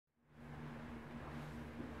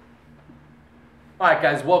Alright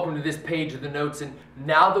guys, welcome to this page of the notes, and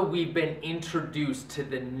now that we've been introduced to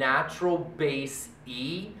the natural base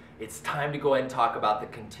E, it's time to go ahead and talk about the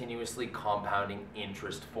continuously compounding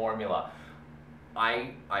interest formula.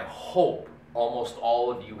 I hope almost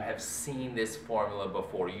all of you have seen this formula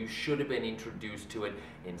before. You should have been introduced to it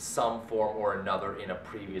in some form or another in a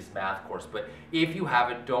previous math course. But if you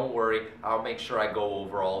haven't, don't worry. I'll make sure I go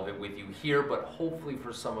over all of it with you here, but hopefully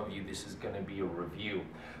for some of you this is going to be a review.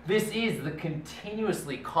 This is the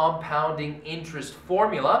continuously compounding interest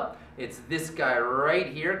formula. It's this guy right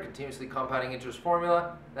here, continuously compounding interest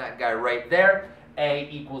formula. That guy right there. A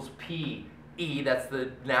equals P E, that's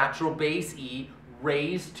the natural base E,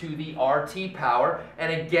 raised to the RT power.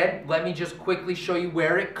 And again, let me just quickly show you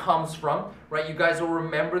where it comes from, right? You guys will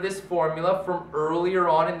remember this formula from earlier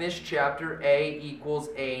on in this chapter. A equals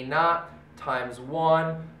A naught times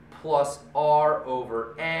 1 plus R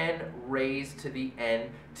over N raised to the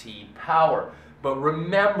NT power. But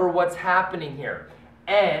remember what's happening here.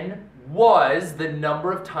 N was the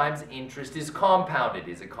number of times interest is compounded.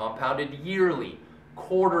 Is it compounded yearly,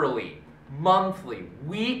 quarterly, monthly,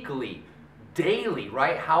 weekly, daily,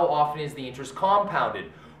 right? How often is the interest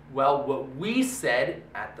compounded? Well, what we said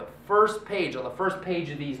at the first page, on the first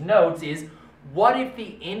page of these notes is, what if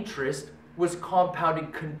the interest was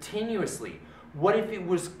compounded continuously? What if it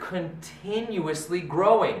was continuously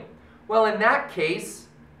growing? Well, in that case,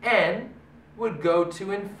 N would go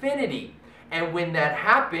to infinity. And when that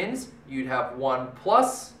happens, you'd have 1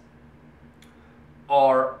 plus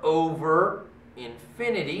R over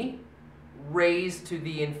infinity raised to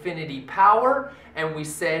the infinity power, and we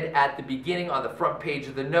said at the beginning on the front page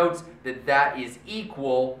of the notes that that is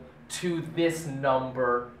equal to this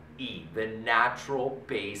number E, the natural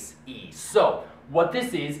base E. So what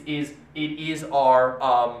this is it is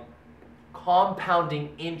our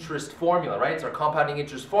compounding interest formula, right? It's our compounding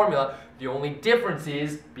interest formula. The only difference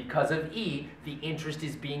is, because of E, the interest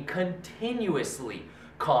is being continuously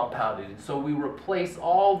compounded. And so we replace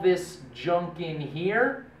all this junk in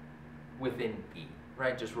here within E,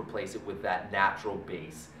 right? Just replace it with that natural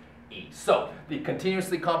base E. So the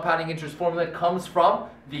continuously compounding interest formula comes from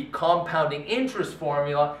the compounding interest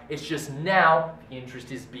formula. It's just now the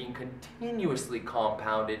interest is being continuously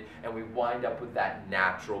compounded, and we wind up with that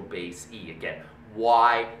natural base E. Again,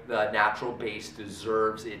 why the natural base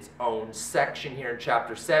deserves its own section here in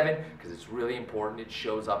chapter 7, because it's really important. It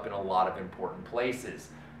shows up in a lot of important places.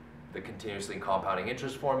 The continuously compounding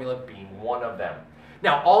interest formula being one of them.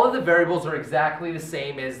 Now, all of the variables are exactly the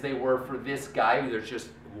same as they were for this guy. There's just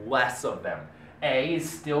less of them. A is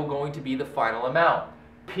still going to be the final amount.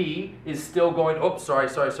 P is still going, oops, sorry,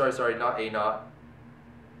 not A naught.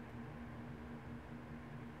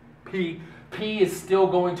 P is still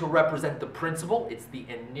going to represent the principal. It's the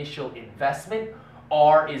initial investment.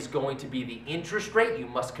 R is going to be the interest rate. You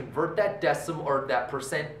must convert that decimal or that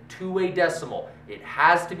percent to a decimal. It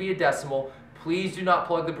has to be a decimal. Please do not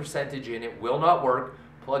plug the percentage in. It will not work.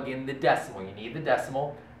 Plug in the decimal. You need the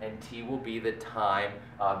decimal, and T will be the time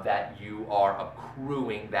that you are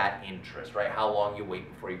accruing that interest, right? How long you wait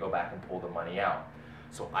before you go back and pull the money out.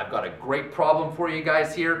 So I've got a great problem for you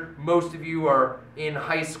guys here. Most of you are in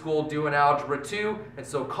high school doing Algebra 2, and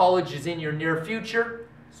so college is in your near future.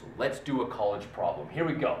 So let's do a college problem. Here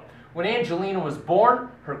we go. When Angelina was born,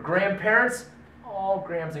 her grandparents, all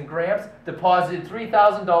Grams and Gramps, deposited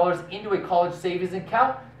 $3,000 into a college savings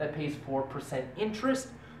account that pays 4% interest,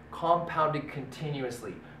 compounded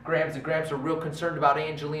continuously. Grams and Gramps are real concerned about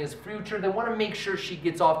Angelina's future. They want to make sure she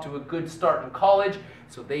gets off to a good start in college,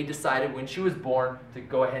 so they decided when she was born to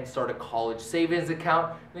go ahead and start a college savings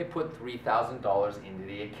account. They put $3,000 into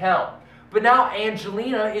the account. But now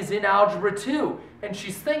Angelina is in Algebra 2, and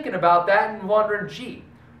she's thinking about that and wondering, gee,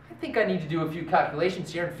 I think I need to do a few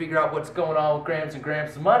calculations here and figure out what's going on with Grams and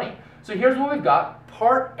Gramps' money. So here's what we've got.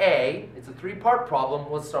 Part A, it's a 3-part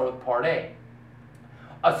problem. Let's start with Part A.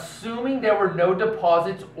 Assuming there were no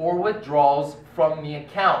deposits or withdrawals from the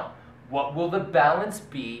account, what will the balance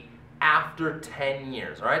be after 10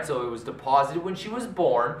 years? All right, so it was deposited when she was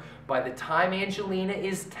born. By the time Angelina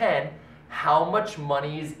is 10, how much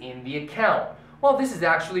money is in the account? Well, this is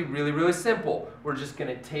actually really simple. We're just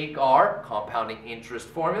going to take our compounding interest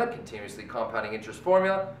formula, continuously compounding interest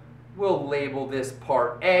formula. We'll label this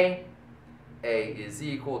part A. A is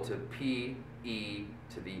equal to P E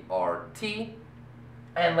to the RT.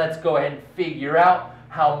 And let's go ahead and figure out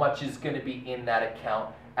how much is going to be in that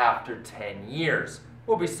account after 10 years.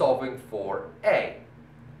 We'll be solving for A.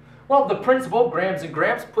 Well, the principal, Grams and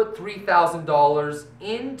Gramps, put $3,000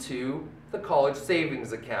 into the college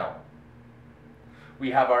savings account. We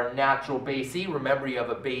have our natural base e. Remember, you have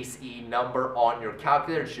a base e number on your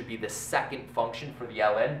calculator. It should be the second function for the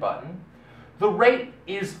ln button. The rate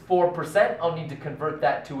is 4%. I'll need to convert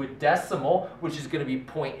that to a decimal, which is going to be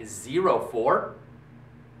 0.04.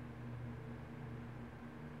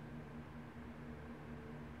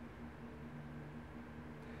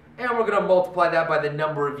 And we're going to multiply that by the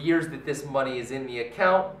number of years that this money is in the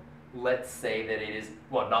account. Let's say that it is,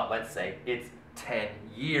 well, not let's say, it's 10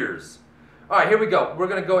 years. All right, here we go. We're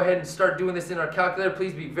going to go ahead and start doing this in our calculator.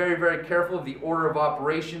 Please be very, very careful of the order of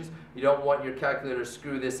operations. You don't want your calculator to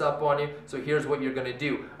screw this up on you. So here's what you're going to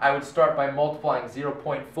do. I would start by multiplying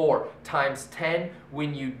 0.4 times 10.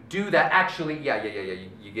 When you do that, actually, you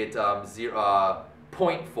get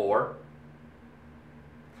 0.4.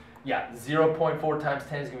 Yeah, 0.4 times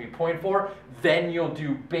 10 is going to be 0.4. Then you'll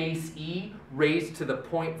do base e raised to the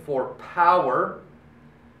 0.4 power.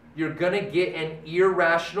 You're going to get an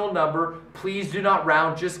irrational number. Please do not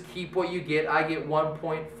round. Just keep what you get. I get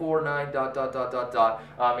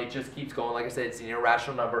 1.49 ... It just keeps going. Like I said, it's an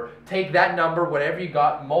irrational number. Take that number, whatever you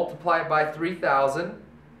got, multiply it by 3,000.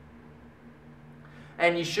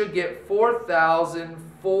 And you should get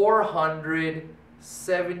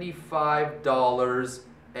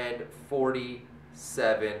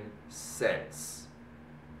 $4,475.47.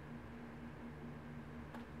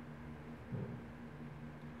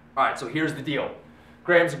 All right, so here's the deal.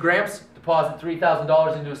 Grams and Gramps deposit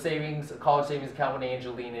 $3,000 into a college savings account when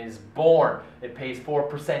Angelina is born. It pays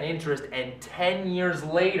 4% interest, and 10 years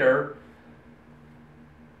later,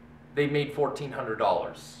 they made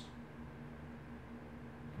 $1,400.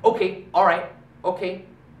 Okay, all right, okay,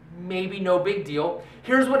 maybe no big deal.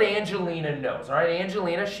 Here's what Angelina knows, all right?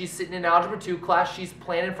 Angelina, she's sitting in Algebra 2 class. She's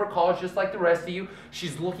planning for college just like the rest of you.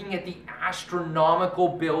 She's looking at the astronomical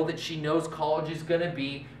bill that she knows college is going to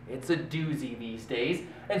be. It's a doozy these days.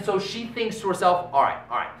 And so she thinks to herself, all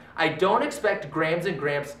right, I don't expect Grams and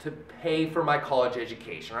Gramps to pay for my college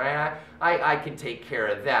education, right? I can take care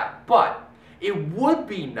of that. But it would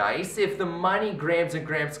be nice if the money Grams and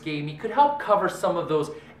Gramps gave me could help cover some of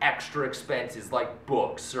those extra expenses like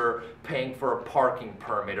books or paying for a parking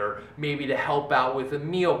permit or maybe to help out with a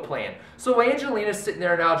meal plan. So Angelina's sitting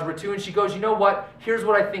there in Algebra 2 and she goes, you know what? Here's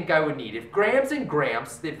what I think I would need. If Grams and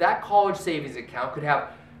Gramps, if that college savings account could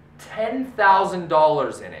have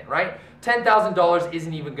 $10,000 in it, right? $10,000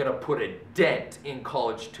 isn't even going to put a dent in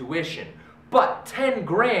college tuition. But 10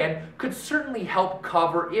 grand could certainly help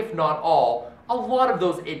cover, if not all, a lot of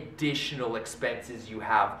those additional expenses you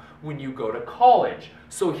have when you go to college.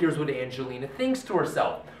 So here's what Angelina thinks to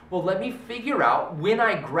herself. Well, let me figure out when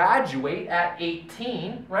I graduate at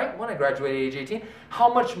 18, right? When I graduate at age 18,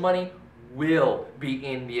 how much money will be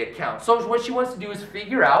in the account. So what she wants to do is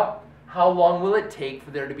figure out how long will it take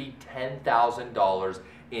for there to be $10,000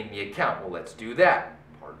 in the account. Well, let's do that.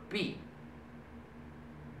 Part B.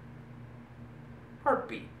 Part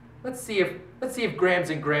B. Let's see if Grams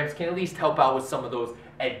and Gramps can at least help out with some of those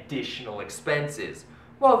additional expenses.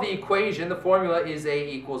 Well, the equation, the formula is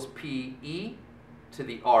A equals PE to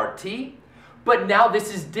the RT. But now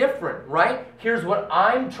this is different, right? Here's what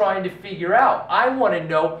I'm trying to figure out. I want to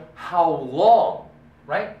know how long,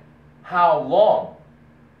 right? How long?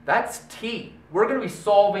 That's T. We're going to be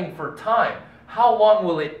solving for time. How long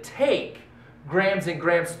will it take Grams and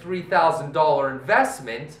Gramps' $3,000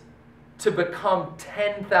 investment to become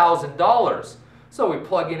 $10,000? So we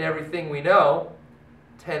plug in everything we know.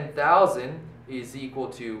 10,000 is equal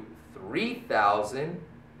to 3,000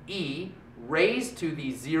 E raised to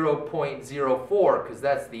the 0.04, because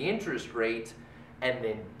that's the interest rate, and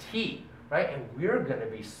then T, right? And we're going to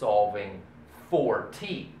be solving for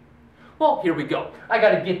T. Well, here we go. I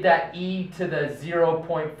got to get that e to the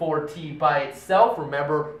 0.4t by itself.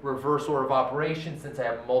 Remember, reverse order of operations. Since I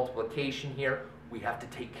have multiplication here, we have to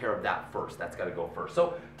take care of that first. That's got to go first.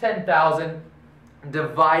 So 10,000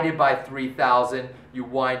 divided by 3,000, you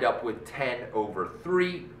wind up with 10 over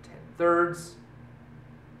 3, 10 thirds.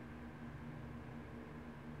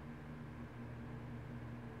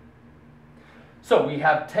 So we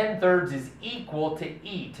have 10 thirds is equal to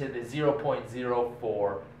e to the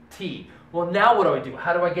 0.04t. Well, now what do?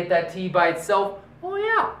 How do I get that t by itself? Oh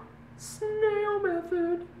yeah, snail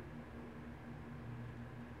method.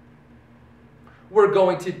 We're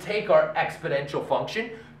going to take our exponential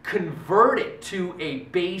function, convert it to a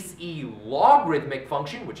base e logarithmic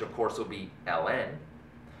function, which of course will be ln.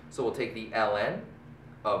 So we'll take the ln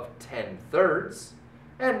of 10 thirds,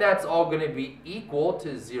 and that's all going to be equal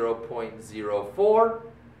to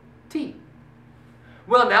 0.04t.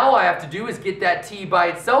 Well, now all I have to do is get that t by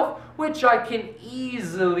itself, which I can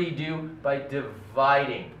easily do by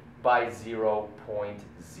dividing by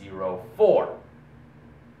 0.04.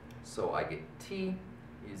 So I get t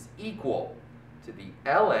is equal to the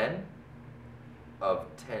ln of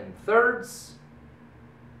 10/3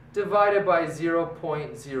 divided by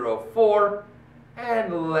 0.04.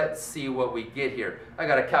 And let's see what we get here. I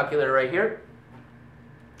got a calculator right here.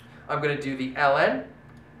 I'm going to do the ln.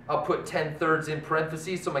 I'll put 10/3 in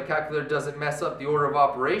parentheses so my calculator doesn't mess up the order of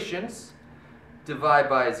operations. Divide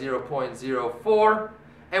by 0.04.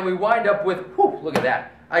 And we wind up with, whew, look at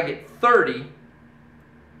that. I get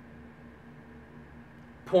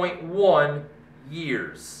 30.1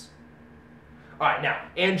 years. All right, now,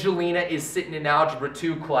 Angelina is sitting in Algebra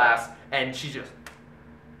 2 class, and she's just,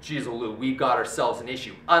 geez, Lou, we've got ourselves an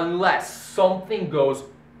issue. Unless something goes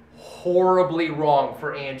horribly wrong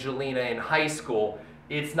for Angelina in high school,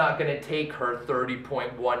 it's not going to take her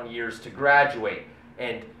 30.1 years to graduate.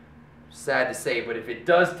 And sad to say, but if it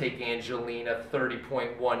does take Angelina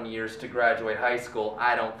 30.1 years to graduate high school,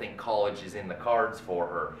 I don't think college is in the cards for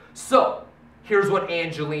her. So, here's what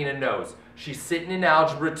Angelina knows. She's sitting in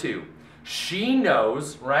Algebra 2. She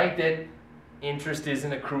knows, right, that interest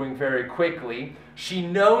isn't accruing very quickly. She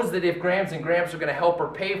knows that if Grams and Gramps are going to help her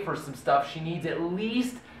pay for some stuff, she needs at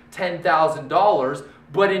least $10,000.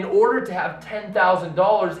 But in order to have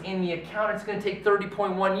 $10,000 in the account, it's going to take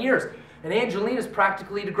 30.1 years. And Angelina's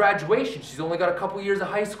practically to graduation. She's only got a couple years of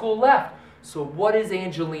high school left. So what is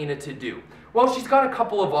Angelina to do? Well, she's got a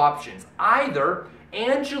couple of options. Either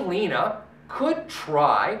Angelina could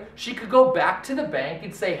try, she could go back to the bank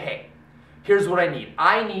and say, hey, here's what I need.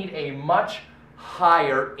 I need a much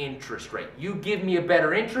higher interest rate. You give me a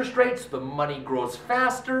better interest rate so the money grows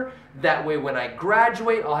faster. That way when I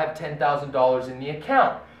graduate, I'll have $10,000 in the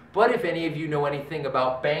account. But if any of you know anything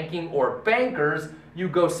about banking or bankers, you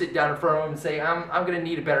go sit down in front of them and say, I'm going to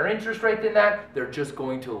need a better interest rate than that. They're just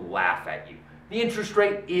going to laugh at you. The interest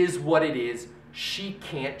rate is what it is. She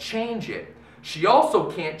can't change it. She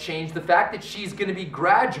also can't change the fact that she's going to be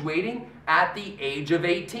graduating at the age of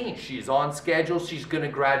 18. She's on schedule. She's going to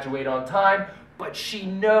graduate on time. But she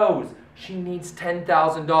knows she needs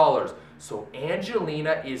 $10,000. So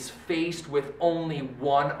Angelina is faced with only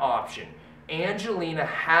one option. Angelina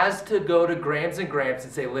has to go to Grams and Gramps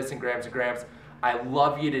and say, listen, Grams and Gramps, I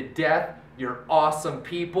love you to death. You're awesome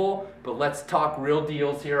people, but let's talk real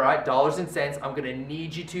deals here, all right? Dollars and cents. I'm going to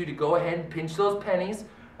need you to go ahead and pinch those pennies,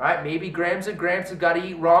 all right? Maybe Grams and Gramps have got to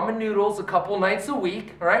eat ramen noodles a couple nights a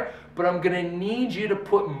week, all right? But I'm going to need you to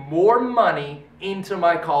put more money into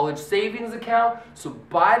my college savings account so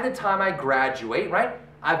by the time I graduate, right,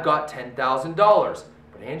 I've got $10,000.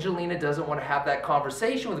 But Angelina doesn't want to have that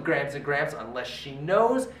conversation with Grams and Gramps unless she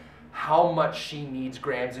knows how much she needs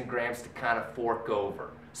Grams and Gramps to kind of fork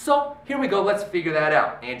over. So here we go, let's figure that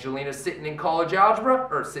out. Angelina's sitting in college algebra,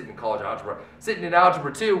 or sitting in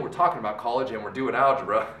Algebra 2. We're talking about college and we're doing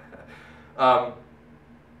algebra.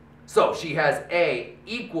 So she has A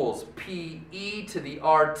equals PE to the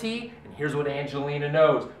RT, and here's what Angelina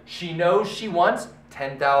knows. She knows she wants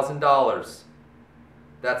 $10,000.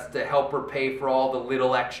 That's to help her pay for all the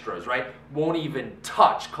little extras, right? Won't even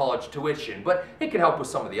touch college tuition, but it can help with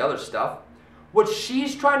some of the other stuff. What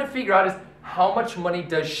she's trying to figure out is how much money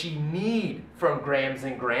does she need from Grams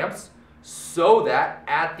and Gramps so that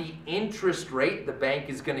at the interest rate the bank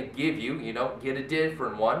is going to give you, get a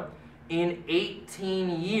different one, in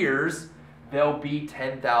 18 years, there'll be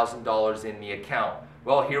 $10,000 in the account.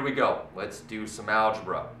 Well, here we go. Let's do some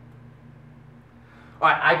algebra. All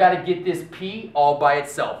right, I got to get this P all by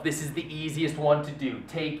itself. This is the easiest one to do.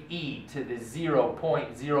 Take E to the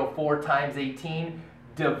 0.04 times 18,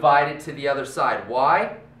 divide it to the other side.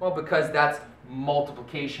 Why? Well, because that's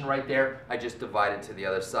multiplication right there. I just divide it to the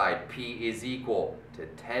other side. P is equal to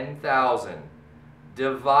 10,000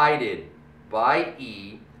 divided by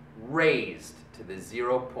E raised to the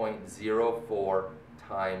 0.04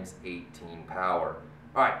 times 18 power.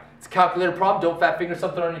 All right, it's a calculator problem. Don't fat finger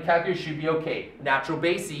something on your calculator. Should be okay. Natural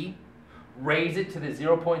base E, raise it to the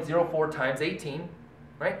 0.04 times 18,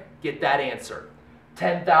 right? Get that answer.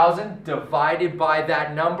 10,000 divided by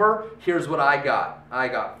that number. Here's what I got. I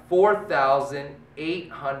got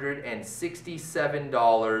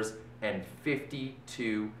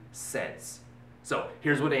 $4,867.52. So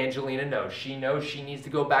here's what Angelina knows. She knows she needs to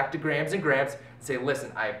go back to Grams and Gramps and say,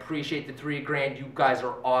 listen, I appreciate the $3 grand. You guys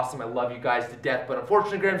are awesome. I love you guys to death. But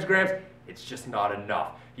unfortunately, Grams and Gramps, it's just not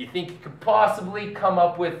enough. You think you could possibly come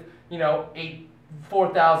up with,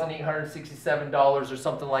 $4,867 or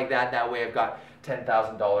something like that. That way I've got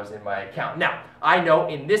 $10,000 in my account. Now, I know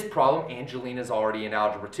in this problem, Angelina's already in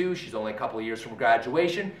Algebra 2. She's only a couple of years from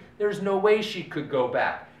graduation. There's no way she could go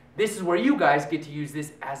back. This is where you guys get to use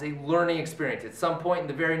this as a learning experience. At some point in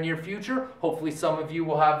the very near future, hopefully some of you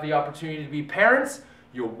will have the opportunity to be parents.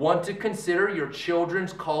 You'll want to consider your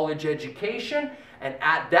children's college education, and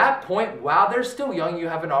at that point, while they're still young, you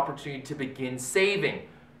have an opportunity to begin saving.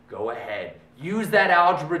 Go ahead. Use that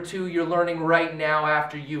Algebra 2 you're learning right now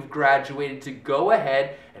after you've graduated to go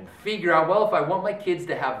ahead and figure out, well, if I want my kids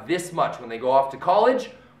to have this much when they go off to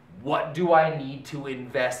college, what do I need to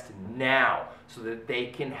invest now so that they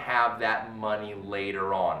can have that money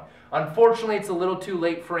later on? Unfortunately, it's a little too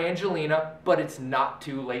late for Angelina, but it's not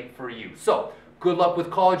too late for you. So, good luck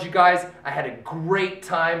with college, you guys. I had a great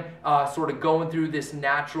time sort of going through this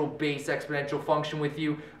natural base exponential function with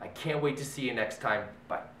you. I can't wait to see you next time.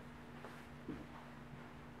 Bye.